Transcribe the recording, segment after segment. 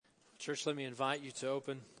Church, let me invite you to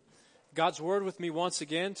open God's Word with me once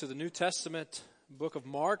again to the New Testament book of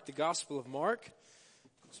Mark, the Gospel of Mark.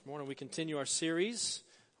 This morning we continue our series,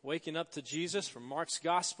 Waking Up to Jesus from Mark's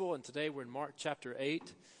Gospel, and today we're in Mark chapter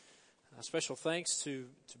 8. Special thanks to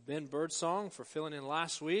Ben Birdsong for filling in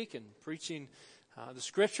last week and preaching the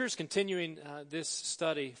Scriptures, continuing this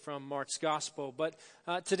study from Mark's Gospel. But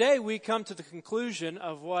today we come to the conclusion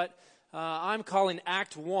of what I'm calling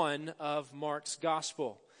Act 1 of Mark's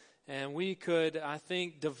Gospel. And we could, I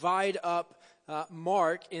think, divide up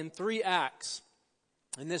Mark in 3 acts.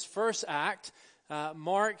 In this first act,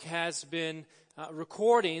 Mark has been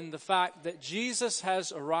recording the fact that Jesus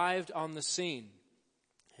has arrived on the scene.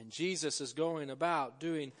 And Jesus is going about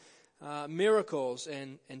doing miracles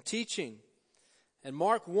and teaching. And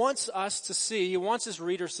Mark wants us to see, he wants his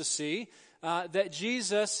readers to see, that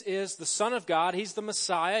Jesus is the Son of God. He's the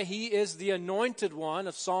Messiah. He is the anointed one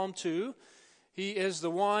of Psalm 2. He is the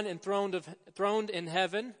one enthroned in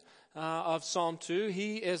heaven of Psalm 2.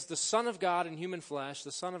 He is the Son of God in human flesh,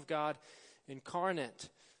 the Son of God incarnate.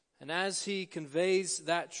 And as he conveys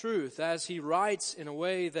that truth, as he writes in a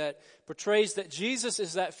way that portrays that Jesus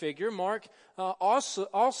is that figure, Mark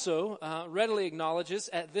also readily acknowledges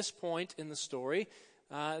at this point in the story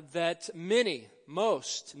that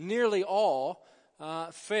nearly all,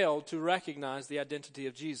 failed to recognize the identity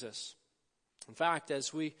of Jesus. In fact,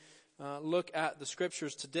 as we look at the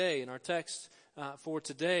Scriptures today, in our text for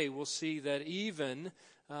today, we'll see that even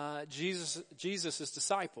Jesus'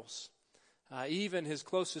 disciples, even his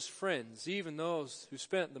closest friends, even those who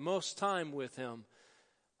spent the most time with him,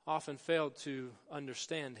 often failed to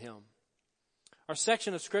understand him. Our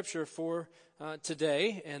section of Scripture for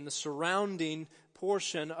today and the surrounding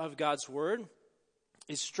portion of God's Word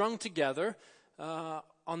is strung together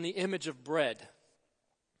on the image of bread.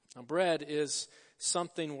 Now, bread is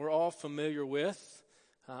something we're all familiar with.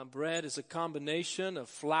 Bread is a combination of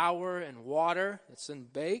flour and water. It's then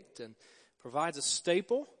baked and provides a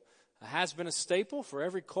staple. It has been a staple for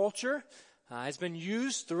every culture. It's been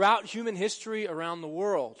used throughout human history around the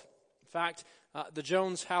world. In fact, the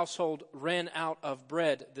Jones household ran out of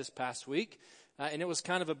bread this past week, and it was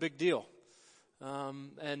kind of a big deal.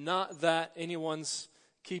 And not that anyone's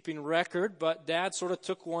keeping record, but Dad sort of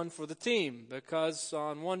took one for the team, because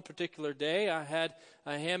on one particular day I had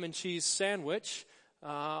a ham and cheese sandwich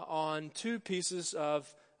on 2 pieces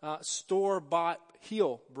of store-bought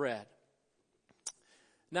heel bread.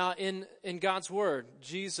 Now, in God's Word,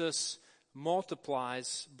 Jesus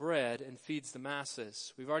multiplies bread and feeds the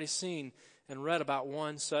masses. We've already seen and read about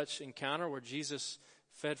one such encounter where Jesus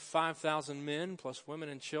fed 5,000 men plus women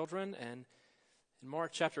and children. And in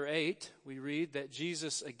Mark chapter 8, we read that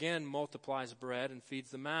Jesus again multiplies bread and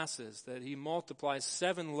feeds the masses, that he multiplies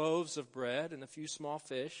 7 loaves of bread and a few small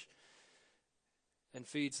fish and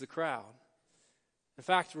feeds the crowd. In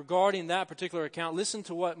fact, regarding that particular account, listen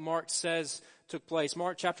to what Mark says took place.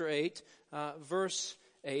 Mark chapter 8, verse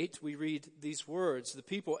 8, we read these words: "The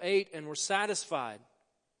people ate and were satisfied.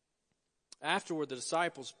 Afterward, the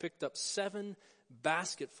disciples picked up 7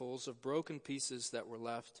 basketfuls of broken pieces that were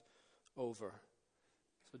left over."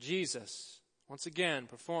 So Jesus, once again,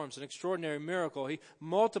 performs an extraordinary miracle. He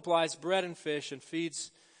multiplies bread and fish and feeds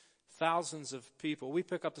thousands of people. We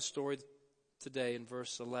pick up the story today in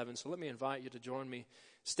verse 11. So let me invite you to join me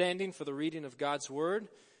standing for the reading of God's Word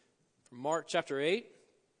from Mark chapter 8,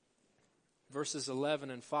 verses 11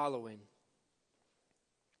 and following.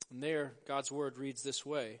 And there, God's Word reads this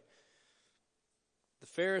way: "The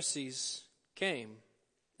Pharisees came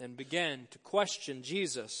and began to question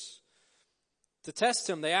Jesus. To test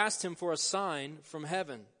him, they asked him for a sign from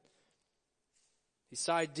heaven. He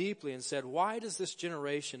sighed deeply and said, 'Why does this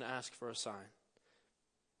generation ask for a sign?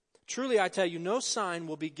 Truly, I tell you, no sign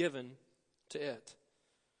will be given to it.'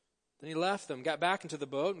 Then he left them, got back into the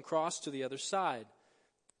boat, and crossed to the other side.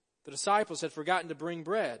 The disciples had forgotten to bring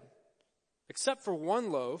bread, except for 1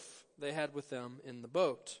 loaf they had with them in the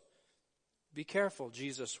boat. 'Be careful,'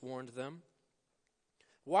 Jesus warned them.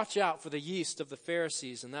 'Watch out for the yeast of the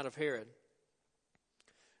Pharisees and that of Herod.'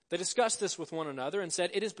 They discussed this with one another and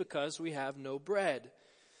said, 'It is because we have no bread.'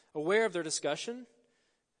 Aware of their discussion,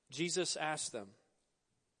 Jesus asked them,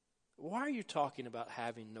 'Why are you talking about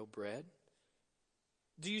having no bread?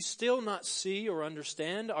 Do you still not see or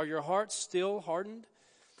understand? Are your hearts still hardened?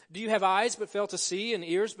 Do you have eyes but fail to see and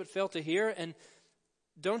ears but fail to hear? And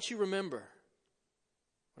don't you remember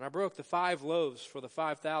when I broke the 5 loaves for the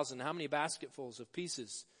 5,000, how many basketfuls of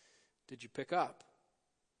pieces did you pick up?'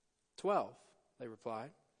 12, they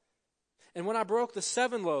replied. 'And when I broke the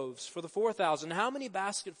 7 loaves for the 4,000, how many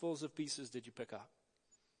basketfuls of pieces did you pick up?'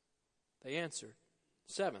 They answered,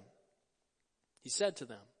 7. He said to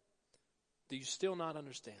them, Do you still not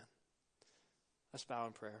understand? Let's bow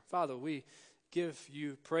in prayer. Father, we give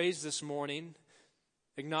you praise this morning,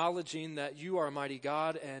 acknowledging that you are a mighty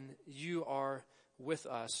God and you are with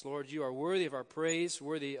us. Lord, you are worthy of our praise,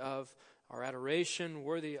 worthy of our adoration,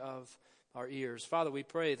 worthy of our ears. Father, we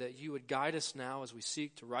pray that you would guide us now as we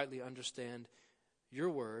seek to rightly understand your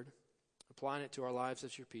word, applying it to our lives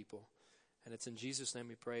as your people. And it's in Jesus' name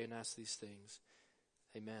we pray and ask these things.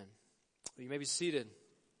 Amen. You may be seated.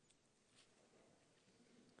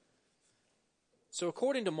 So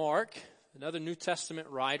according to Mark and other New Testament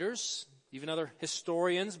writers, even other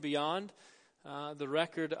historians beyond the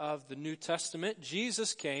record of the New Testament,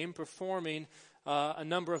 Jesus came performing a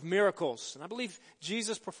number of miracles. And I believe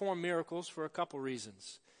Jesus performed miracles for a couple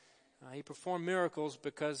reasons. He performed miracles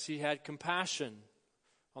because he had compassion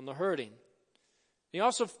on the hurting. He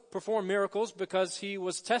also performed miracles because he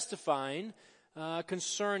was testifying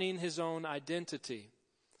concerning his own identity.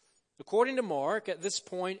 According to Mark, at this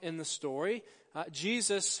point in the story,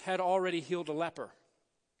 Jesus had already healed a leper.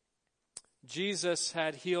 Jesus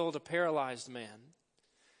had healed a paralyzed man.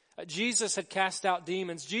 Jesus had cast out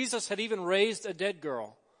demons. Jesus had even raised a dead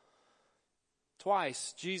girl.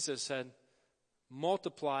 Twice, Jesus had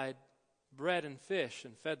multiplied bread and fish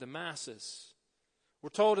and fed the masses. We're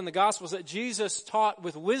told in the Gospels that Jesus taught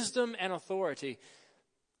with wisdom and authority.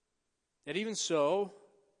 Yet even so,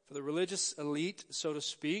 for the religious elite, so to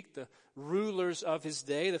speak, the rulers of his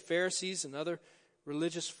day, the Pharisees and other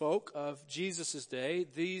religious folk of Jesus' day,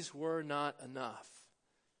 these were not enough.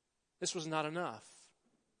 This was not enough.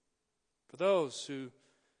 For those who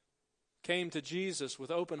came to Jesus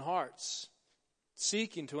with open hearts,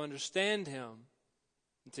 seeking to understand him,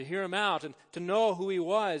 and to hear him out, and to know who he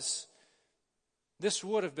was, this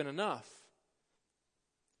would have been enough.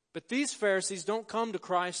 But these Pharisees don't come to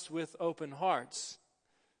Christ with open hearts.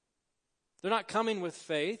 They're not coming with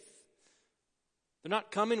faith. They're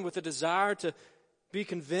not coming with a desire to be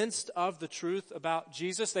convinced of the truth about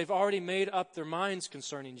Jesus. They've already made up their minds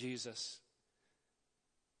concerning Jesus.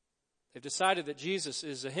 They've decided that Jesus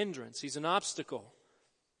is a hindrance. He's an obstacle.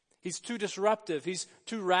 He's too disruptive. He's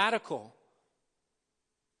too radical.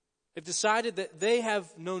 They've decided that they have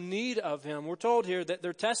no need of him. We're told here that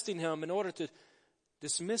they're testing him in order to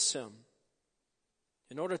dismiss him,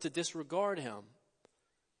 in order to disregard him.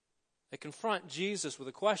 They confront Jesus with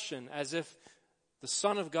a question as if the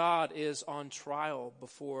Son of God is on trial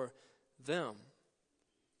before them.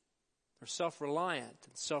 They're self-reliant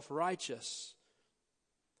and self-righteous.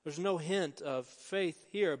 There's no hint of faith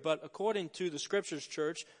here, but according to the Scriptures,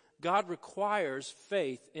 church, God requires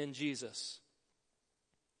faith in Jesus.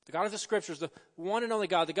 The God of the Scriptures, the one and only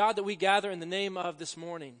God, the God that we gather in the name of this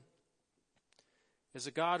morning, is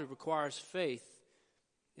a God who requires faith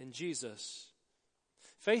in Jesus.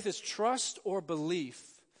 Faith is trust or belief,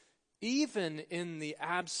 even in the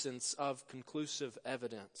absence of conclusive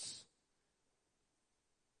evidence.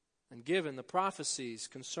 And given the prophecies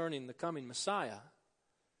concerning the coming Messiah,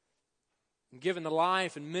 and given the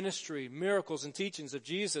life and ministry, miracles and teachings of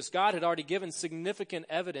Jesus, God had already given significant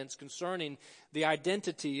evidence concerning the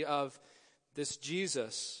identity of this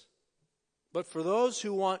Jesus. But for those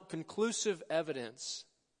who want conclusive evidence,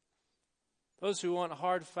 those who want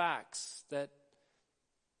hard facts that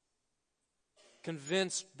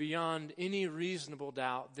convince beyond any reasonable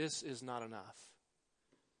doubt, this is not enough.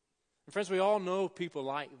 And friends, we all know people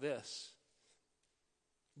like this.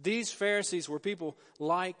 These Pharisees were people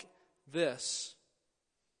like this.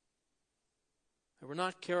 They were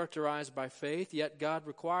not characterized by faith, yet God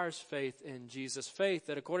requires faith in Jesus. Faith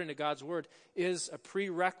that, according to God's word, is a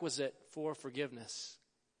prerequisite for forgiveness.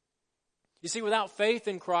 You see, without faith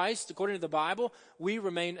in Christ, according to the Bible, we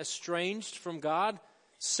remain estranged from God,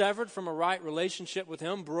 severed from a right relationship with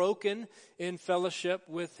him, broken in fellowship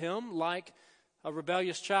with him, like a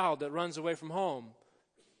rebellious child that runs away from home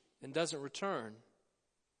and doesn't return.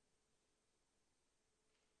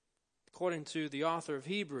 According to the author of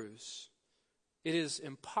Hebrews, it is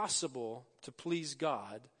impossible to please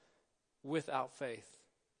God without faith.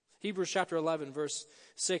 Hebrews chapter 11, verse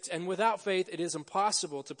 6, and without faith it is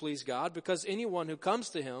impossible to please God, because anyone who comes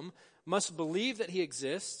to him must believe that he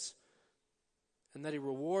exists and that he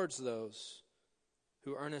rewards those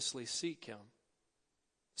who earnestly seek him.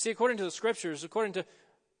 See, according to the Scriptures, according to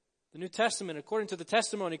the New Testament, according to the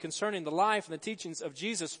testimony concerning the life and the teachings of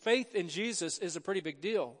Jesus, faith in Jesus is a pretty big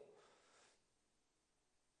deal.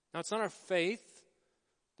 Now, it's not our faith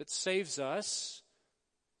that saves us.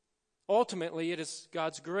 Ultimately, it is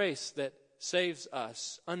God's grace that saves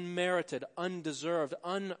us. Unmerited, undeserved,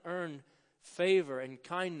 unearned favor and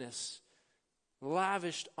kindness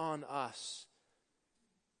lavished on us.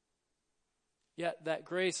 Yet that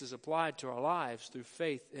grace is applied to our lives through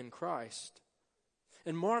faith in Christ.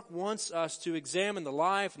 And Mark wants us to examine the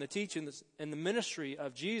life and the teaching and the ministry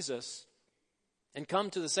of Jesus and come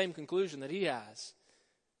to the same conclusion that he has.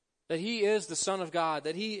 That he is the Son of God,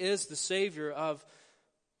 that he is the Savior of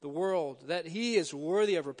the world, that he is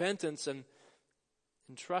worthy of repentance and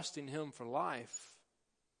trusting him for life.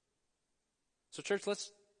 So church,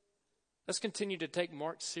 let's continue to take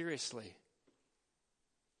Mark seriously.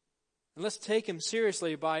 And let's take him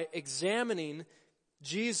seriously by examining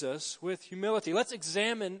Jesus with humility. Let's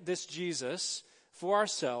examine this Jesus for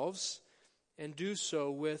ourselves and do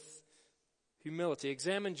so with humility.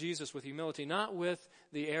 Examine Jesus with humility, not with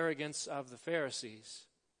the arrogance of the Pharisees,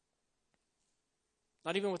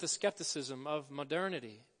 not even with the skepticism of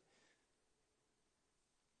modernity.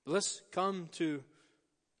 But let's come to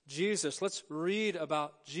Jesus. Let's read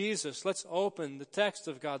about Jesus. Let's open the text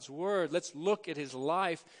of God's Word. Let's look at his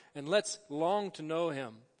life and let's long to know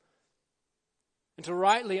him and to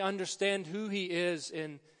rightly understand who he is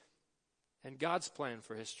in God's plan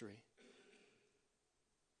for history.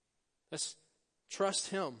 Let's trust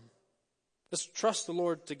him. Let's trust the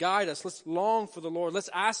Lord to guide us. Let's long for the Lord. Let's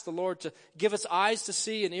ask the Lord to give us eyes to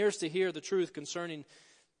see and ears to hear the truth concerning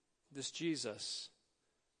this Jesus.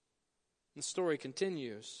 And the story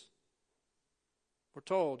continues. We're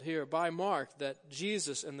told here by Mark that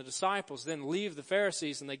Jesus and the disciples then leave the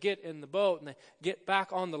Pharisees and they get in the boat and they get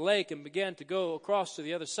back on the lake and begin to go across to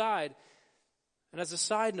the other side. And as a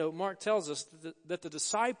side note, Mark tells us that the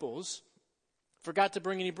disciples forgot to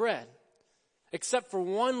bring any bread, except for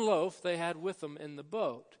one loaf they had with them in the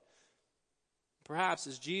boat. Perhaps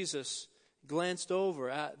as Jesus glanced over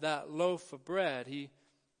at that loaf of bread, he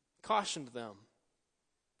cautioned them.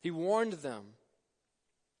 He warned them.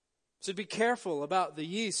 He said, be careful about the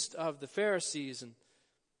yeast of the Pharisees and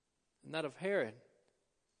that of Herod.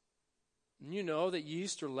 And you know that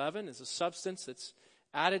yeast or leaven is a substance that's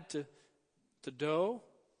added to dough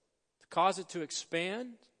to cause it to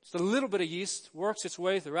expand. Just a little bit of yeast works its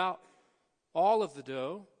way throughout all of the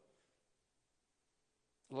dough,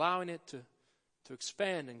 allowing it to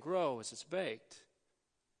expand and grow as it's baked.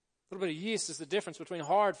 A little bit of yeast is the difference between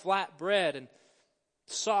hard, flat bread and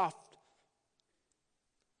soft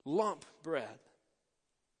lump bread.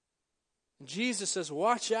 And Jesus says,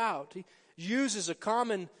 watch out. He uses a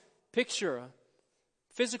common picture, a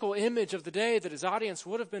physical image of the day that his audience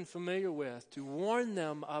would have been familiar with to warn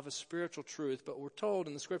them of a spiritual truth. But we're told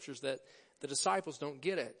in the scriptures that the disciples don't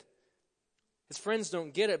get it. His friends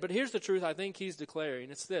don't get it. But here's the truth I think he's declaring.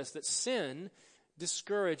 It's this, that sin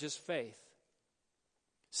discourages faith.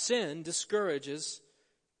 Sin discourages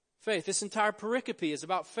faith. This entire pericope is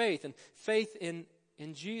about faith and faith in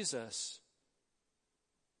Jesus.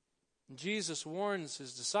 And Jesus warns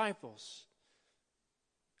his disciples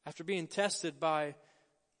after being tested by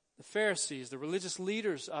the Pharisees, the religious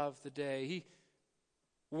leaders of the day. He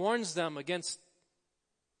warns them against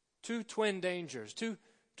two twin dangers, two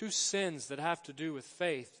sins that have to do with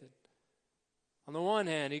faith. On the one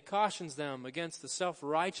hand, he cautions them against the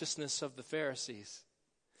self-righteousness of the Pharisees.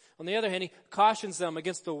 On the other hand, he cautions them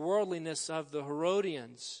against the worldliness of the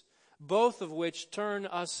Herodians, both of which turn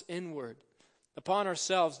us inward upon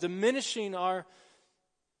ourselves, diminishing our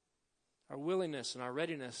willingness and our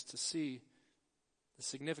readiness to see the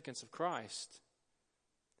significance of Christ.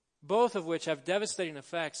 Both of which have devastating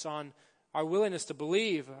effects on our willingness to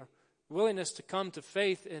believe, our willingness to come to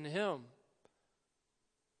faith in him.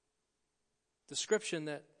 Description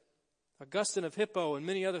that Augustine of Hippo and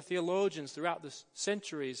many other theologians throughout the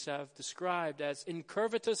centuries have described as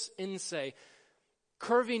incurvatus in se,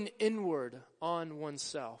 curving inward on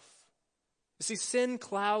oneself. You see, sin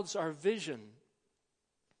clouds our vision.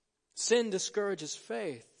 Sin discourages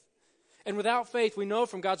faith. And without faith, we know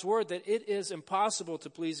from God's word that it is impossible to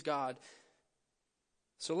please God.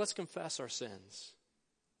 So let's confess our sins.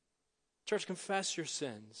 Church, confess your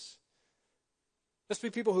sins. Let's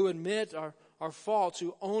be people who admit our faults,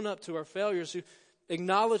 who own up to our failures, who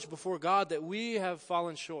acknowledge before God that we have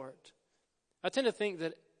fallen short. I tend to think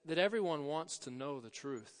that everyone wants to know the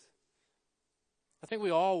truth. I think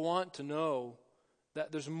we all want to know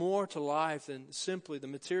that there's more to life than simply the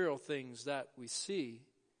material things that we see.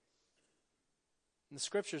 And the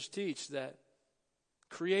scriptures teach that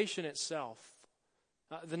creation itself,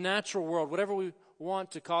 the natural world, whatever we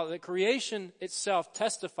want to call it, that creation itself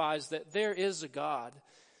testifies that there is a God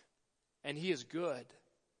and he is good.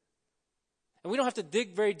 And we don't have to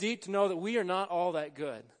dig very deep to know that we are not all that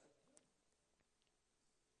good.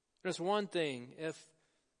 There's one thing, if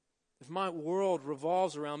my world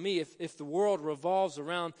revolves around me, if the world revolves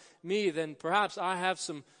around me, then perhaps I have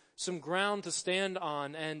some some ground to stand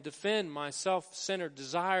on and defend my self-centered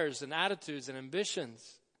desires and attitudes and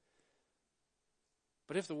ambitions.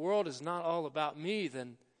 But if the world is not all about me,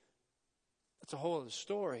 then that's a whole other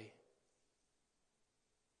story.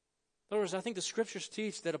 In other words, I think the Scriptures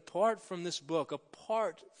teach that apart from this book,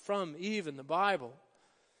 apart from even the Bible,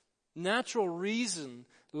 natural reason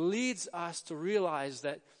leads us to realize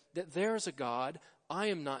that there is a God, I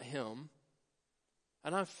am not Him,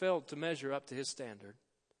 and I've failed to measure up to His standard.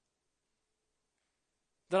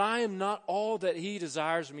 That I am not all that He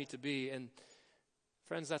desires me to be. And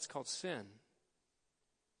friends, that's called sin.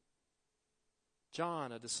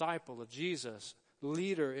 John, a disciple of Jesus,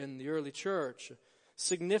 leader in the early church,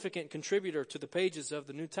 significant contributor to the pages of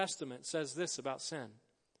the New Testament, says this about sin.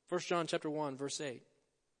 1 John chapter 1, verse 8.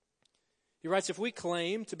 He writes, if we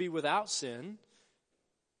claim to be without sin,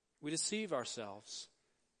 we deceive ourselves,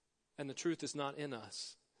 and the truth is not in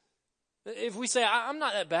us. If we say, I'm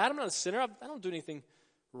not that bad, I'm not a sinner, I don't do anything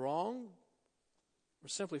wrong, we're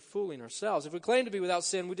simply fooling ourselves. If we claim to be without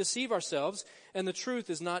sin, we deceive ourselves, and the truth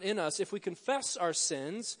is not in us. If we confess our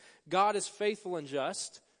sins, God is faithful and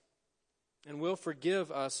just, and will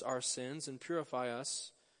forgive us our sins and purify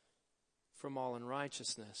us from all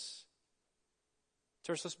unrighteousness.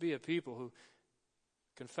 Church, let's be a people who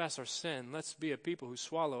confess our sin. Let's be a people who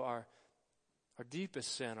swallow our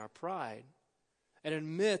deepest sin, our pride, and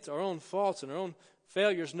admit our own faults and our own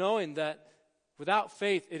failures, knowing that without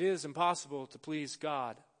faith it is impossible to please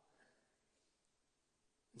God.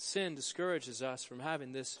 And sin discourages us from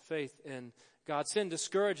having this faith in God. Sin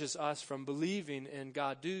discourages us from believing in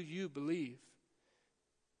God. Do you believe?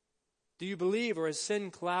 Do you believe, or is sin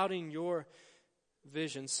clouding your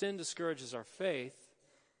vision? Sin discourages our faith.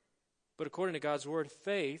 But according to God's word,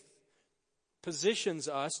 faith positions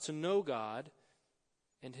us to know God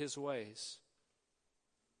and His ways.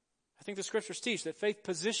 I think the Scriptures teach that faith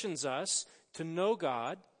positions us to know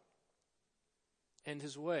God and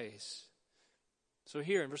His ways. So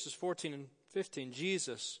here in verses 14 and 15,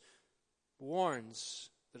 Jesus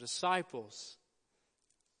warns the disciples.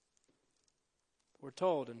 We're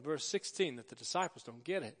told in verse 16 that the disciples don't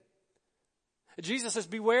get it. Jesus says,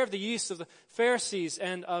 beware of the yeast of the Pharisees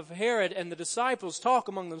and of Herod. And the disciples talk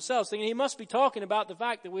among themselves, thinking he must be talking about the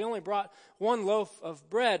fact that we only brought one loaf of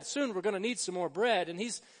bread. Soon we're going to need some more bread. And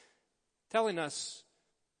He's telling us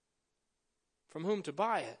from whom to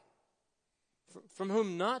buy it, from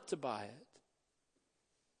whom not to buy it.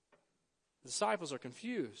 The disciples are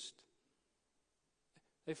confused.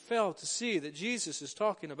 They fail to see that Jesus is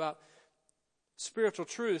talking about spiritual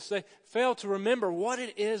truths. They fail to remember what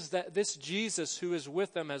it is that this Jesus who is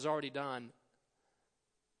with them has already done.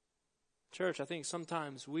 Church, I think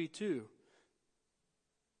sometimes we too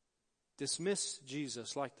dismiss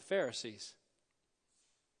Jesus like the Pharisees.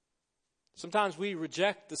 Sometimes we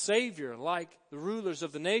reject the Savior like the rulers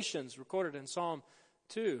of the nations recorded in Psalm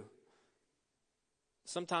 2.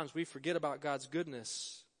 Sometimes we forget about God's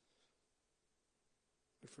goodness.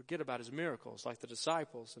 We forget about His miracles like the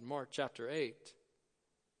disciples in Mark chapter 8.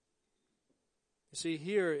 You see,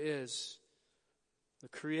 here is the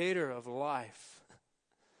creator of life,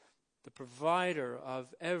 the provider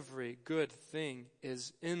of every good thing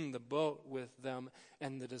is in the boat with them,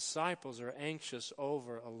 and the disciples are anxious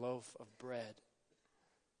over a loaf of bread.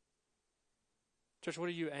 Church, what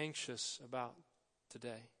are you anxious about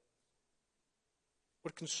today?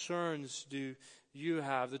 What concerns do you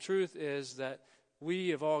have? The truth is that we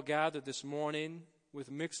have all gathered this morning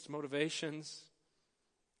with mixed motivations,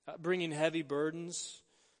 bringing heavy burdens,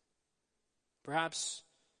 perhaps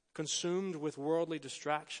consumed with worldly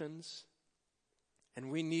distractions,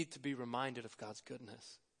 and we need to be reminded of God's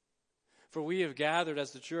goodness. For we have gathered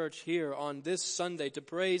as the church here on this Sunday to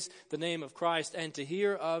praise the name of Christ and to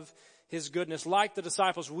hear of His goodness. Like the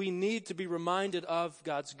disciples, we need to be reminded of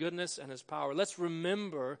God's goodness and His power. Let's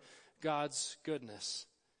remember God's goodness.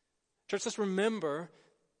 Church, let's remember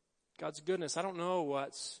God's goodness. I don't know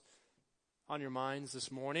what's on your minds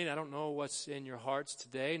this morning. I don't know what's in your hearts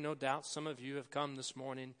today. No doubt some of you have come this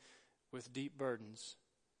morning with deep burdens.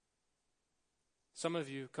 Some of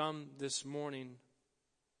you come this morning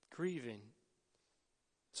grieving.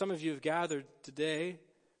 Some of you have gathered today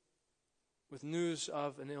with news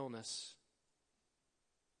of an illness.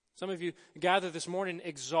 Some of you gathered this morning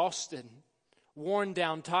exhausted, worn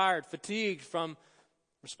down, tired, fatigued from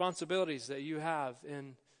responsibilities that you have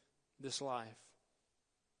in this life.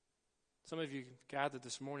 Some of you gathered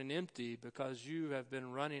this morning empty because you have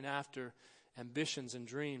been running after ambitions and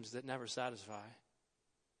dreams that never satisfy.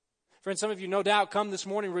 Friends, some of you no doubt come this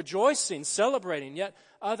morning rejoicing, celebrating, yet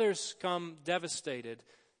others come devastated,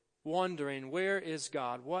 wondering, where is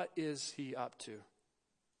God? What is He up to?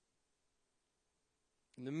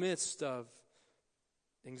 in the midst of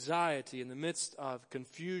anxiety, in the midst of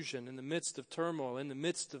confusion, in the midst of turmoil, in the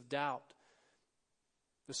midst of doubt,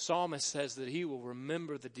 the psalmist says that he will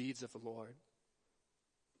remember the deeds of the Lord.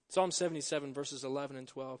 Psalm 77, verses 11 and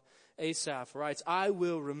 12, Asaph writes, I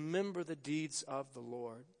will remember the deeds of the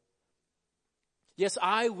Lord. Yes,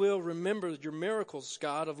 I will remember your miracles,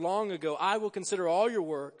 God, of long ago. I will consider all your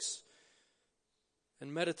works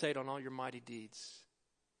and meditate on all your mighty deeds.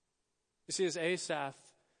 You see, as Asaph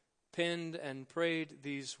penned and prayed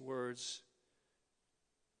these words,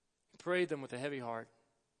 he prayed them with a heavy heart.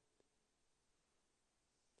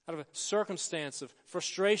 Out of a circumstance of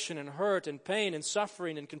frustration and hurt and pain and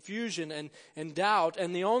suffering and confusion and doubt.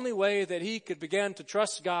 And the only way that he could begin to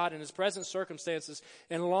trust God in his present circumstances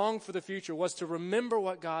and long for the future was to remember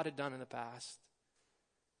what God had done in the past.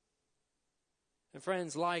 And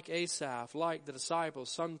friends, like Asaph, like the disciples,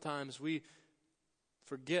 sometimes we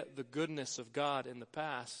forget the goodness of God in the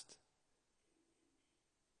past.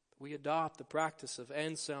 We adopt the practice of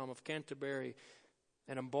Anselm of Canterbury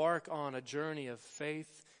and embark on a journey of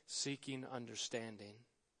faith-seeking understanding.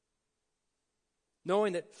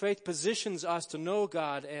 Knowing that faith positions us to know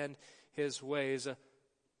God and His ways, an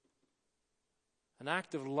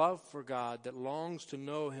act of love for God that longs to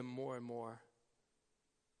know Him more and more.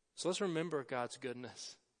 So let's remember God's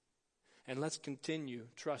goodness and let's continue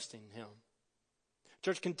trusting Him.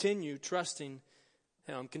 Church, continue trusting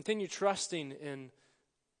Him. Continue trusting in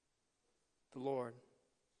the Lord.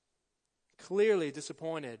 Clearly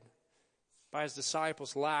disappointed by His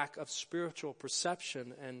disciples' lack of spiritual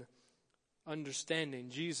perception and understanding,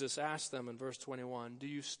 Jesus asked them in verse 21, do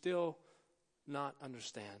you still not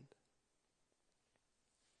understand?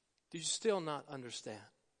 Do you still not understand?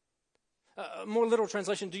 A more literal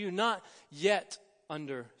translation, do you not yet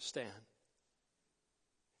understand?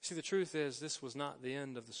 See, the truth is, this was not the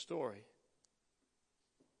end of the story.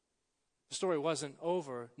 The story wasn't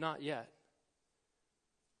over, not yet.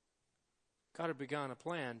 God had begun a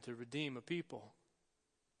plan to redeem a people.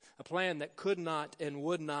 A plan that could not and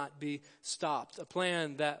would not be stopped. A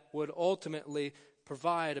plan that would ultimately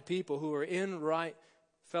provide a people who are in right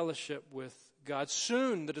fellowship with God.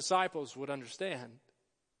 Soon the disciples would understand.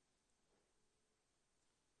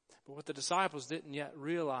 But what the disciples didn't yet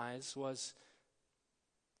realize was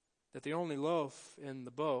that the only loaf in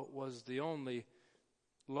the boat was the only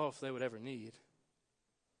loaf they would ever need.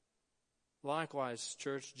 Likewise,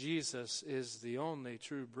 church, Jesus is the only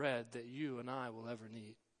true bread that you and I will ever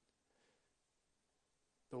need.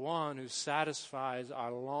 The one who satisfies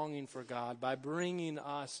our longing for God by bringing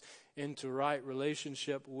us into right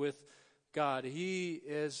relationship with God. He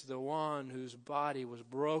is the one whose body was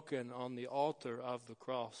broken on the altar of the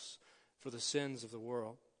cross for the sins of the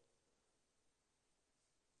world.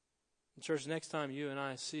 And church, next time you and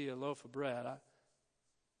I see a loaf of bread,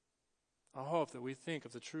 I hope that we think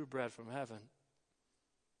of the true bread from heaven.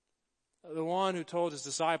 The one who told his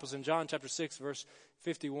disciples in John chapter 6, verse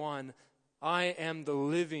 51, I am the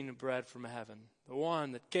living bread from heaven. The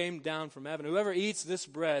one that came down from heaven. Whoever eats this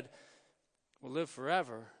bread will live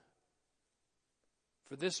forever.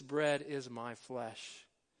 For this bread is my flesh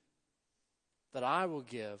that I will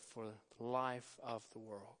give for the life of the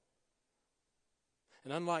world.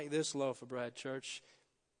 And unlike this loaf of bread, church,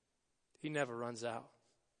 He never runs out.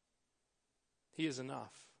 He is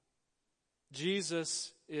enough.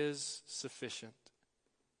 Jesus is sufficient.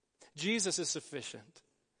 Jesus is sufficient.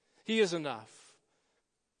 He is enough.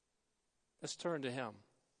 Let's turn to Him.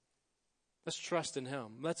 Let's trust in Him.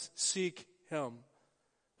 Let's seek Him.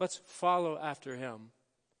 Let's follow after Him.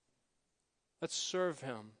 Let's serve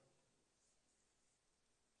Him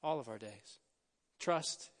all of our days.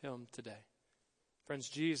 Trust Him today. Friends,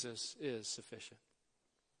 Jesus is sufficient.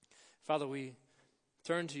 Father, we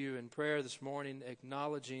turn to You in prayer this morning,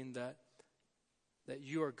 acknowledging that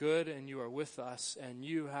You are good and You are with us, and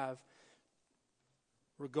You have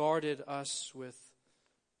regarded us with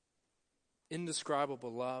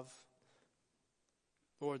indescribable love.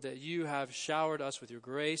 Lord, that You have showered us with Your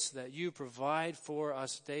grace, that You provide for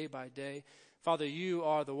us day by day. Father, You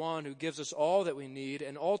are the one who gives us all that we need,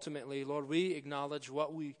 and ultimately, Lord, we acknowledge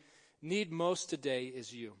what we need most today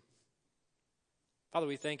is You. Father,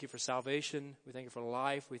 we thank You for salvation. We thank You for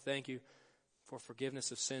life. We thank You for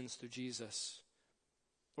forgiveness of sins through Jesus.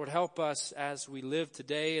 Lord, help us as we live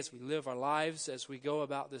today, as we live our lives, as we go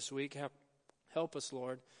about this week. Help us,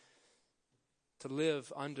 Lord, to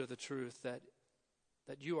live under the truth that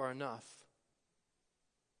You are enough.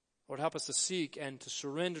 Lord, help us to seek and to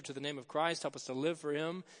surrender to the name of Christ. Help us to live for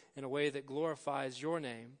Him in a way that glorifies Your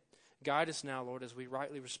name. Guide us now, Lord, as we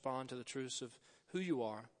rightly respond to the truths of who You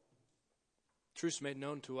are. Truths made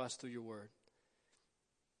known to us through Your word.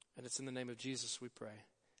 And it's in the name of Jesus we pray.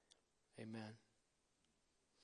 Amen.